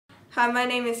Hi, my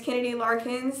name is Kennadi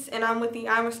Larkins, and I'm with the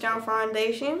I'm a Star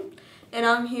Foundation, and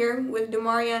I'm here with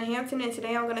Damarion Hampton, and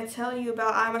today I'm going to tell you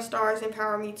about I'm a Star's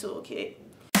EmpowerMe Toolkit.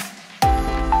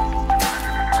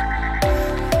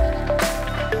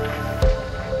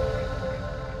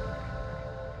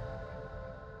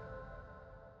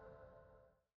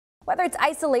 Whether it's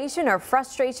isolation or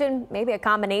frustration, maybe a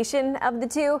combination of the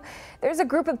two, there's a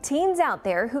group of teens out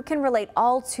there who can relate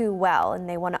all too well, and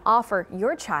they want to offer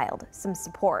your child some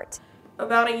support.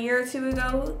 About a year or two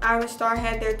ago, I'm a Star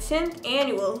had their 10th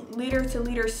annual Leader to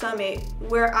Leader Summit,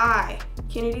 where I,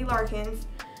 Kennadi Larkins,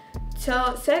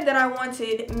 said that I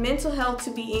wanted mental health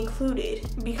to be included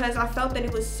because I felt that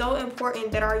it was so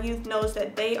important that our youth knows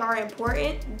that they are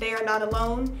important, they are not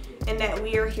alone, and that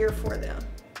we are here for them.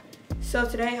 So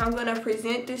today I'm going to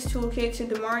present this toolkit to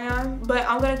Damarion, but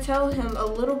I'm going to tell him a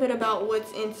little bit about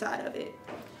what's inside of it.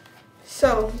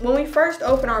 So when we first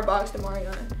open our box,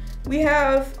 Damarion, we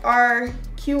have our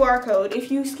QR code. If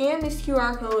you scan this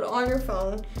QR code on your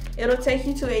phone, it'll take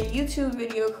you to a YouTube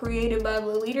video created by the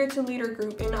Leader to Leader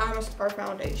group in the I'm a Star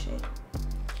Foundation.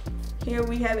 Here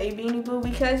we have a beanie boo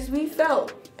because we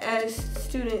felt as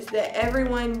students that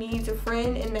everyone needs a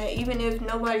friend, and that even if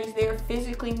nobody's there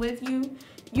physically with you,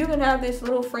 you can have this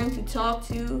little friend to talk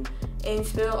to and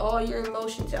spill all your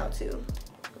emotions out to.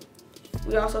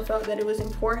 We also felt that it was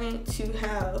important to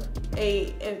have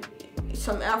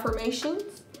some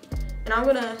affirmations, and I'm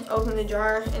gonna open the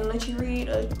jar and let you read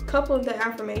a couple of the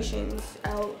affirmations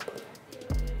out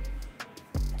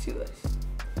to us.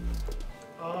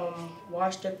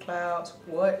 Watch the clouds.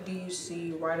 What do you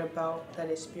see? Write about that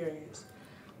experience.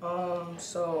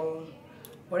 So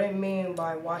what I mean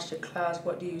by watch the clouds,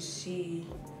 what do you see?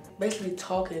 Basically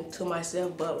talking to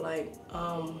myself, but like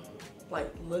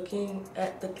looking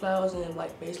at the clouds and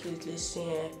like basically just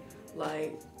seeing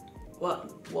like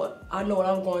what I know what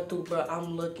I'm going through, but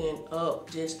I'm looking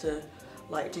up just to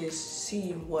just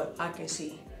see what I can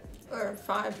see. Or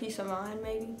find peace of mind,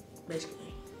 maybe.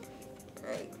 Basically.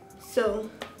 Alright. So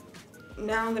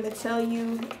now I'm gonna tell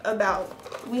you about,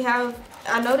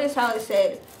 I noticed how it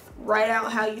said write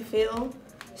out how you feel.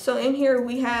 So in here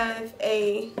we have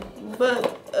a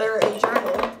book or a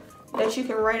journal that you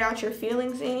can write out your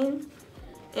feelings in.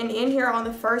 And in here on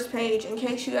the first page, in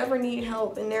case you ever need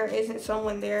help and there isn't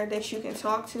someone there that you can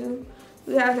talk to,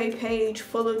 we have a page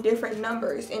full of different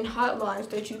numbers and hotlines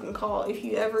that you can call if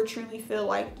you ever truly feel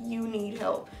like you need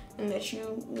help and that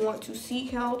you want to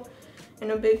seek help. And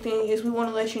the big thing is we want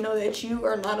to let you know that you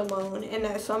are not alone and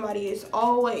that somebody is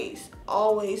always,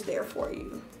 always there for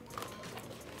you.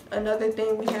 Another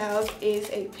thing we have is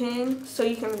a pen, so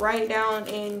you can write down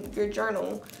in your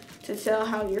journal to tell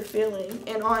how you're feeling.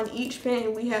 And on each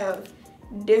pen we have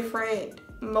different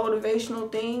motivational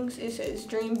things. It says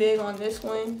dream big on this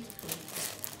one.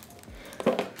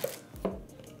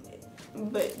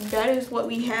 But that is what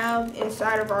we have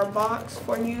inside of our box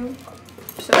for you.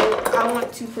 So I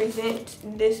want to present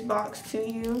this box to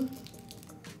you.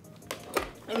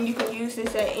 And you can use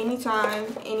this at any time,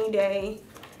 any day.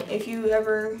 If you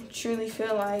ever truly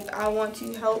feel like I want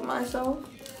to help myself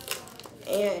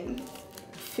and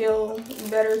feel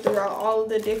better throughout all of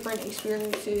the different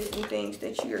experiences and things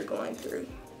that you're going through.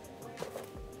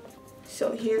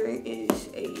 So here is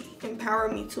a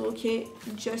EmpowerMe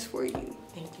toolkit just for you.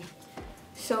 Thank you.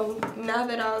 So now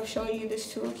that I've shown you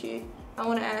this toolkit, I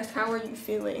want to ask, how are you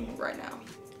feeling right now?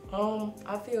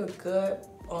 I feel good.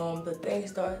 The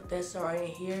things that's already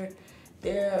here,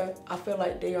 I feel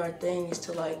like they are things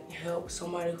to help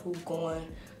somebody who's going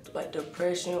through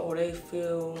depression, or they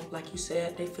feel, like you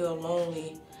said, they feel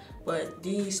lonely. But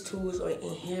these tools are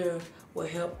in here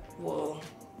will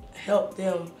help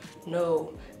them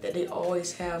know that they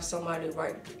always have somebody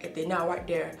right. If they're not right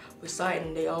there beside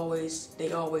them, they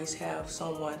always have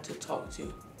someone to talk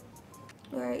to.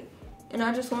 Right. And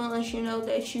I just want to let you know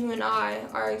that you and I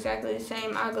are exactly the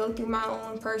same. I go through my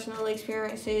own personal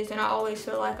experiences, and I always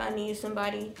feel like I need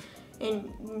somebody. And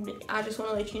I just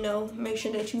want to let you know, make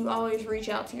sure that you always reach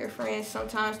out to your friends.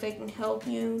 Sometimes they can help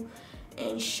you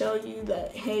and show you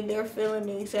that, hey, they're feeling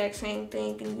the exact same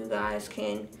thing, and you guys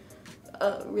can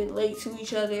relate to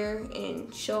each other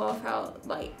and show off how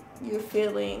you're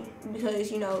feeling. Because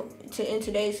in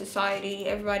today's society,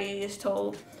 everybody is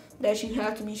told that you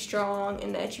have to be strong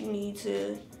and that you need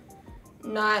to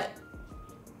not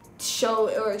show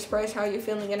or express how you're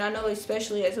feeling. And I know,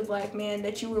 especially as a black man,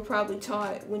 that you were probably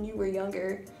taught when you were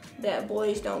younger that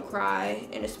boys don't cry,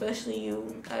 and especially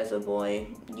you as a boy,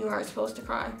 you aren't supposed to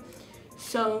cry.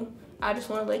 So I just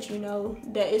want to let you know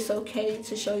that it's okay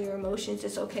to show your emotions,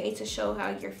 it's okay to show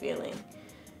how you're feeling.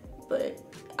 But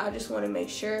I just want to make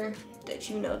sure that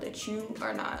you know that you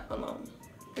are not alone.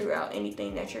 throughout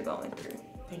anything that you're going through.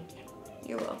 Thank you.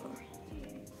 You're welcome.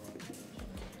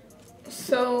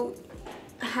 So,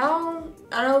 I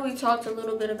know we talked a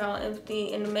little bit about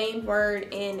empathy, and the main word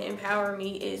in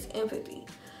EmpowerMe is empathy.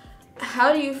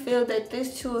 How do you feel that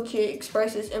this toolkit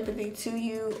expresses empathy to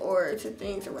you or to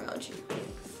things around you?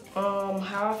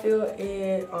 How I feel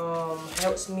it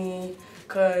helps me,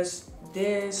 cause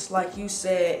this, like you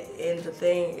said in the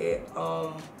thing, it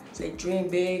say dream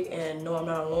big and know I'm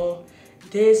not alone.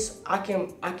 This I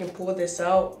can pull this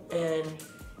out, and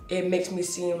it makes me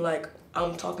seem like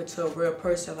I'm talking to a real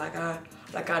person. Like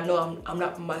I know I'm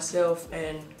not for myself,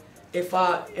 and if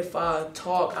I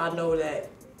talk, I know that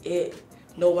it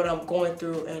know what I'm going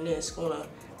through, and it's gonna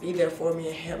be there for me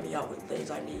and help me out with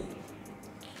things I need.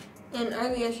 And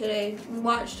earlier today, we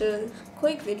watched a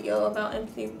quick video about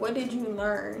empathy. What did you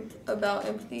learn about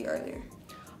empathy earlier?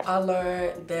 I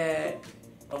learned that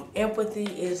empathy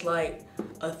is like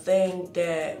a thing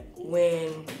that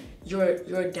when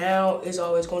you're down, it's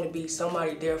always going to be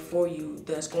somebody there for you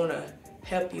that's going to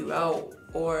help you out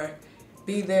or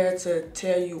be there to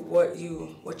tell you what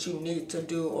you need to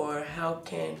do, or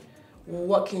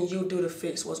what can you do to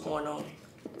fix what's going on.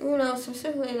 You know,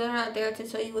 specifically, they're not there to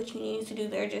tell you what you need to do.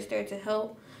 They're just there to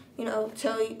help, you know,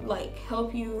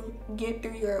 help you get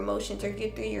through your emotions or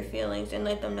get through your feelings, and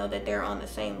let them know that they're on the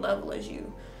same level as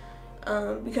you.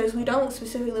 Because we don't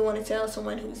specifically want to tell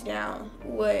someone who's down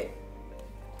what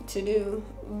to do,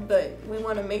 but we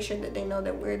want to make sure that they know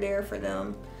that we're there for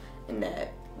them and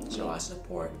that show our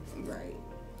support. Right.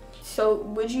 So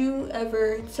would you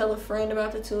ever tell a friend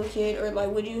about the toolkit, or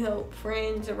like would you help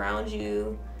friends around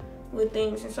you with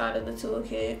things inside of the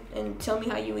toolkit? And tell me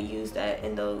how you would use that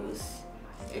in those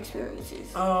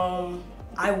experiences.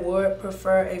 I would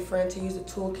prefer a friend to use the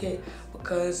toolkit,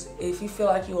 because if you feel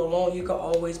like you're alone, you can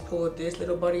always pull this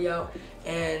little buddy out,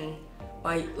 and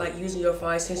by like using your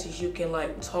 5 senses, you can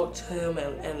like talk to him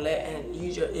and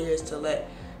use your ears to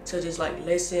just like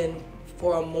listen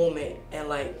for a moment,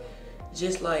 and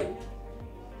just smell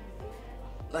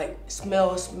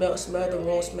the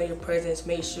room, smell your presence,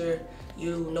 make sure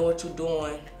you know what you're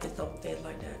doing, and things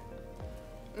like that.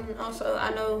 And also,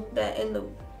 I know that in the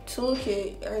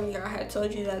toolkit earlier, I had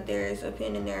told you that there is a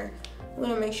pen in there. We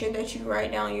want to make sure that you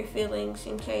write down your feelings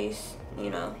in case, you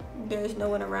know, there's no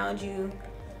one around you,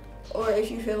 or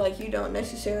if you feel like you don't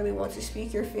necessarily want to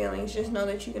speak your feelings, just know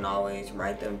that you can always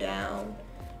write them down,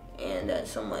 and that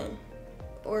someone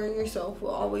or yourself will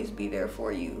always be there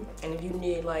for you. And if you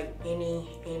need like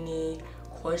any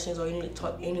questions, or you need to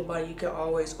talk to anybody, you can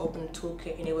always open the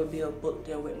toolkit, and it would be a book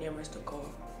there with numbers to call.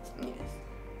 Yes.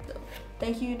 So,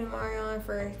 thank you, Damarion,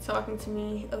 for talking to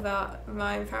me about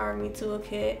my EmpowerMe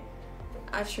toolkit.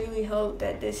 I truly hope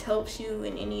that this helps you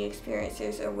in any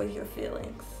experiences or with your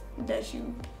feelings that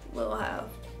you will have,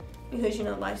 because you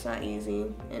know life's not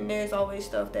easy, and there's always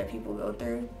stuff that people go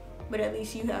through, but at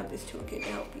least you have this toolkit to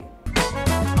help you.